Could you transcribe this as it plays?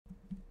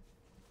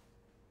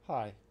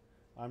Hi,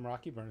 I'm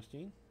Rocky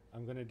Bernstein.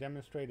 I'm going to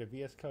demonstrate a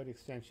VS Code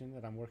extension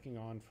that I'm working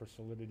on for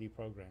Solidity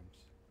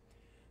programs.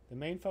 The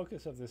main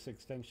focus of this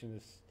extension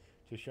is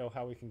to show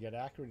how we can get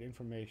accurate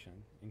information,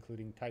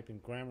 including type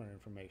and grammar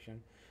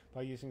information,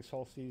 by using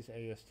Solci's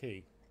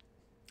AST.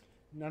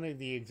 None of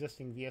the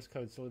existing VS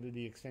Code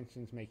Solidity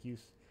extensions make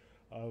use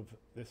of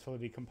the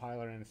Solidity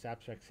compiler and its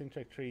abstract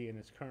syntax tree in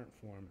its current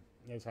form,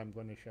 as I'm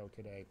going to show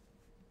today.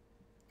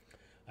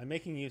 I'm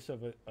making use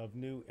of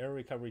new error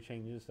recovery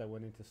changes that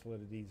went into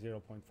Solidity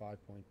 0.5.10.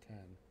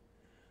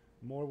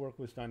 More work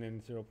was done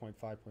in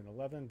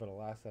 0.5.11, but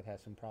alas, that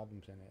has some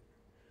problems in it.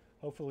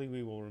 Hopefully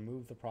we will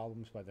remove the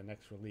problems by the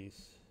next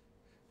release.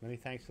 Many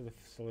thanks to the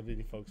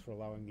Solidity folks for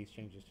allowing these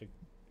changes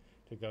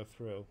to go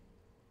through.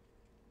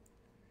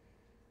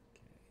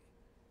 Okay.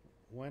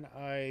 When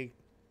I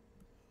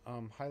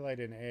highlight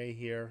an A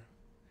here,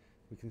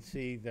 we can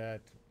see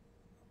that,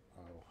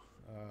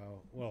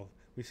 well,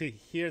 we see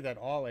here that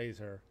all A's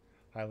are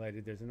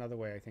highlighted. There's another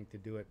way, I think, to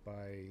do it by,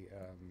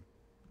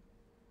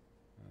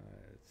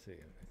 let's see,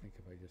 I think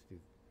if I just do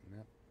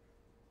that.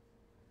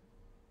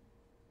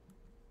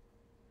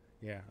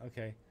 Yeah,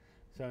 okay.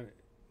 So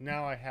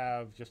now I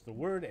have just the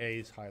word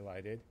A's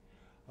highlighted.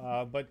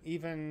 But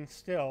even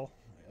still,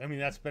 I mean,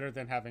 that's better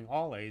than having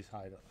all A's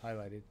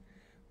highlighted.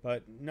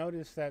 But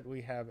notice that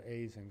we have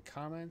A's in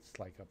comments,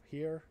 like up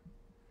here,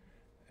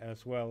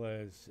 as well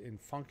as in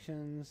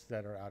functions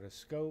that are out of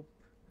scope,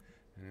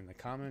 and in the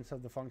comments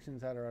of the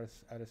functions that are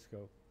out of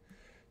scope.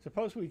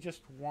 Suppose we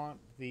just want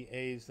the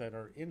A's that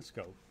are in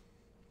scope.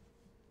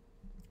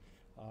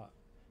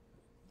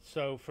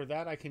 So for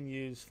that, I can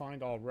use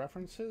find all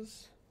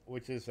references,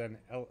 which is a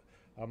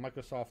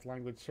Microsoft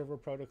Language Server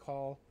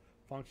Protocol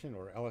function,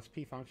 or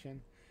LSP function.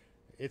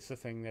 It's the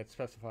thing that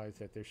specifies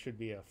that there should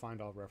be a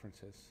find all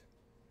references.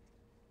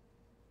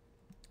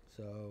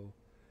 So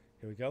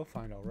here we go,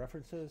 find all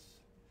references.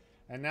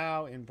 And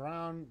now in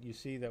brown, you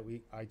see that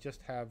I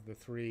just have the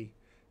three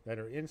that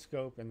are in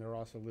scope, and they're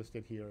also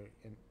listed here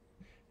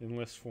in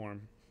list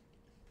form.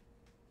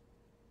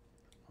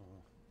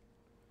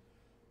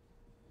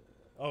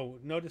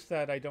 Notice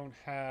that I don't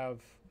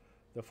have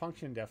the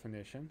function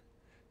definition.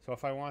 So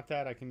if I want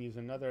that, I can use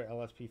another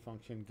LSP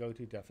function,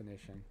 Goto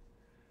definition.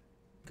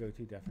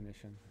 Goto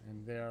definition.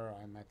 And there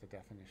I'm at the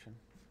definition.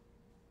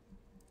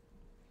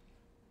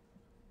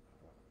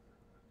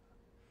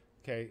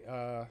 Okay,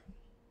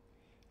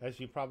 as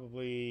you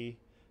probably,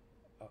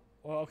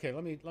 well, okay,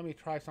 let me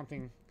try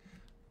something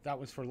that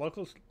was for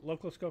local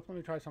scope. Let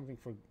me try something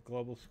for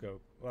global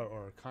scope,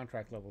 or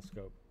contract level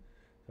scope.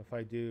 So if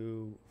I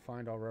do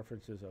find all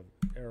references of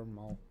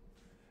AirMul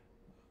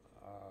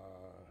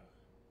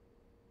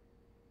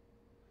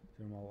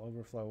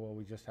overflow, well,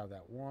 we just have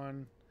that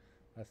one.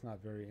 That's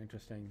not very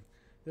interesting.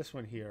 This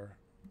one here,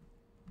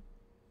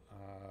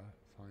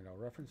 find all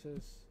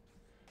references.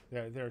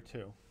 There are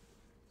two.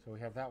 So we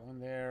have that one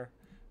there,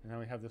 and then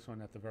we have this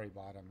one at the very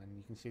bottom, and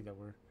you can see that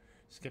we're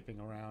skipping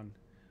around,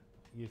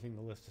 using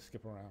the list to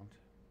skip around.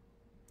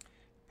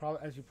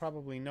 As you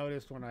probably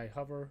noticed, when I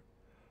hover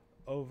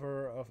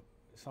over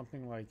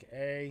something like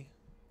A,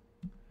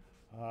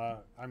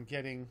 I'm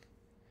getting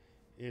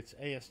its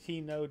AST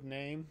node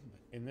name.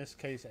 In this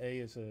case, A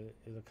is a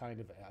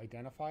kind of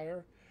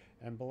identifier,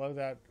 and below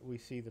that we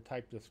see the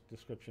type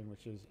description,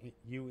 which is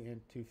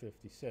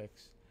uint256,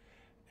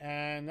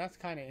 and that's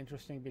kind of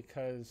interesting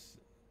because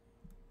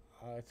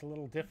it's a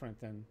little different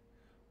than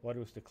what it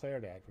was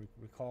declared at.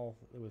 Recall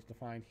it was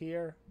defined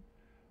here,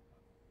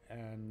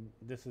 and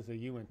this is a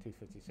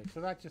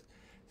uint256.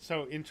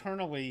 So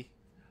internally,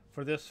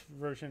 for this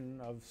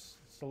version of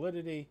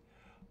Solidity,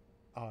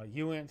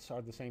 uints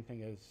are the same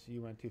thing as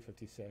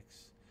uint256,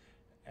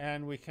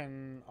 and we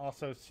can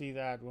also see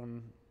that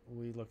when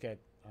we look at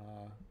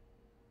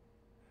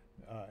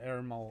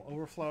AirMul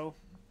overflow.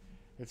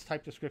 Its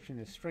type description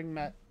is string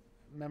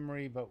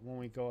memory, but when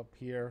we go up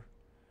here,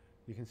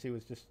 you can see it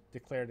was just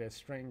declared as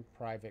string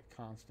private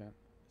constant.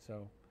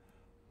 So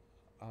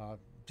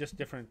just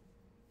different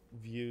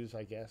views,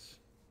 I guess.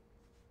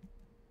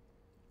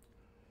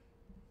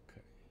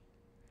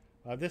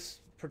 Okay.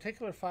 This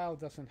particular file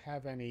doesn't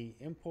have any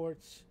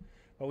imports,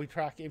 but we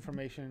track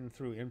information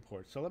through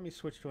imports. So let me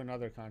switch to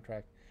another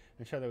contract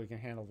and show that we can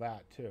handle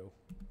that too.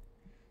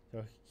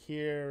 So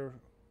here,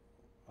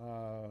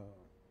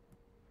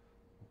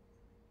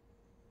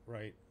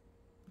 right,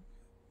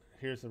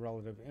 here's the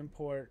relative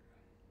import.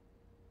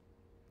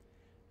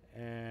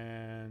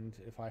 And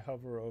if I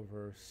hover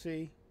over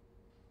C,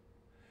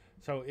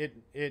 so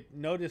it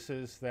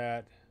notices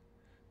that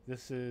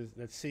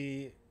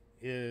C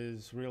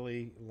is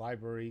really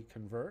library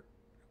convert,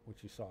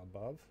 which you saw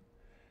above.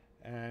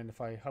 And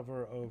if I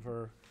hover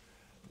over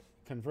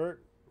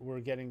convert,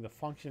 we're getting the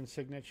function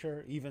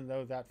signature, even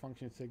though that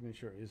function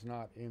signature is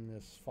not in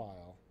this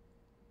file.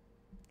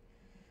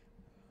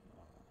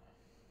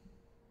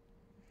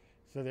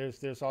 So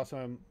there's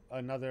also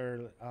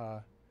another.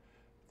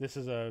 This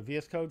is a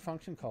VS Code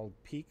function called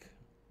peak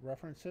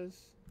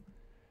references,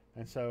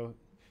 and so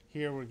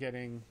here we're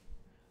getting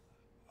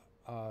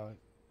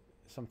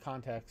some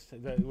context.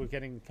 We're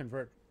getting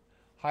convert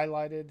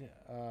highlighted.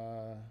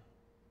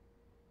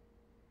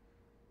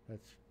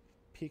 That's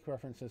peak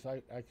references.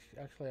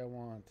 Actually I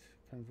want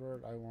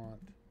convert. I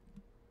want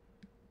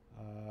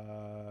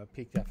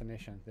peak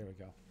definition. There we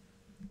go.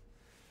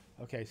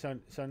 Okay,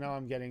 so now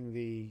I'm getting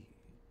the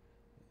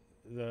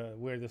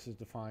where this is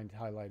defined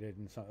highlighted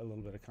and a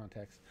little bit of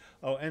context.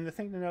 Oh, and the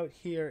thing to note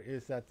here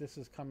is that this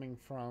is coming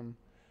from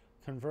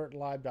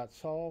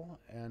convertlive.sol,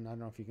 and I don't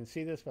know if you can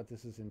see this, but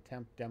this is in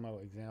temp demo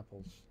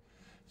examples.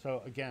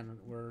 So again,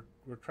 we're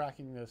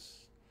tracking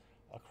this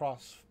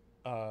across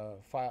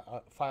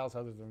files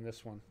other than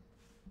this one.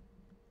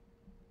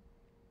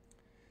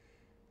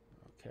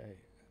 Okay.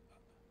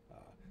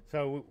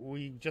 So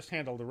we just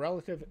handled the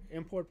relative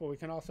import, but we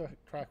can also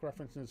track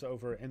references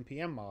over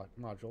NPM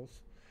modules,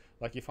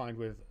 like you find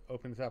with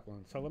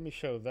OpenZeppelin. So let me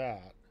show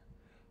that.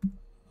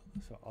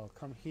 So I'll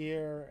come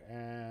here,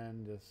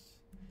 and this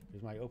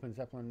is my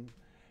OpenZeppelin.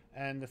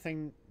 And the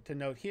thing to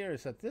note here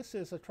is that this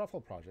is a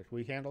truffle project.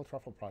 We handle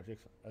truffle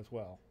projects as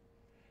well.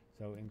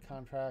 So in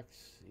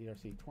contracts,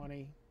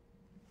 ERC20.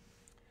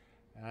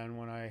 And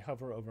when I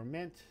hover over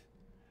Mint,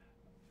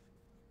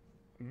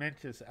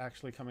 Mint is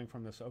actually coming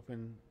from this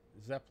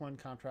OpenZeppelin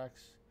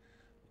contracts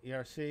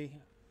ERC.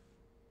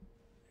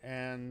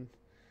 And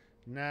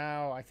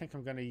now I think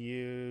I'm going to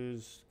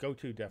use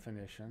Goto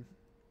definition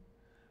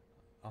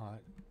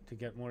to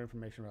get more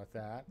information about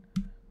that.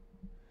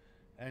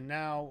 And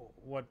now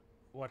what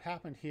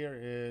happened here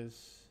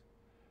is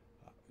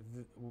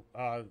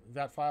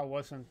that file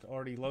wasn't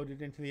already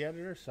loaded into the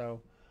editor, so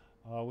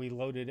we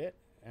loaded it,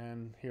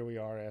 and here we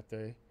are at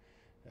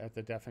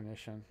the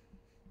definition.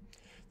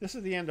 This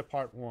is the end of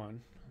part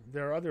 1.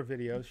 There are other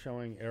videos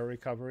showing error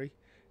recovery,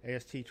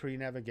 AST tree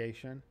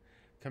navigation,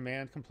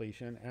 command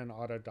completion, and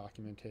auto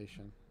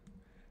documentation.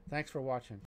 Thanks for watching.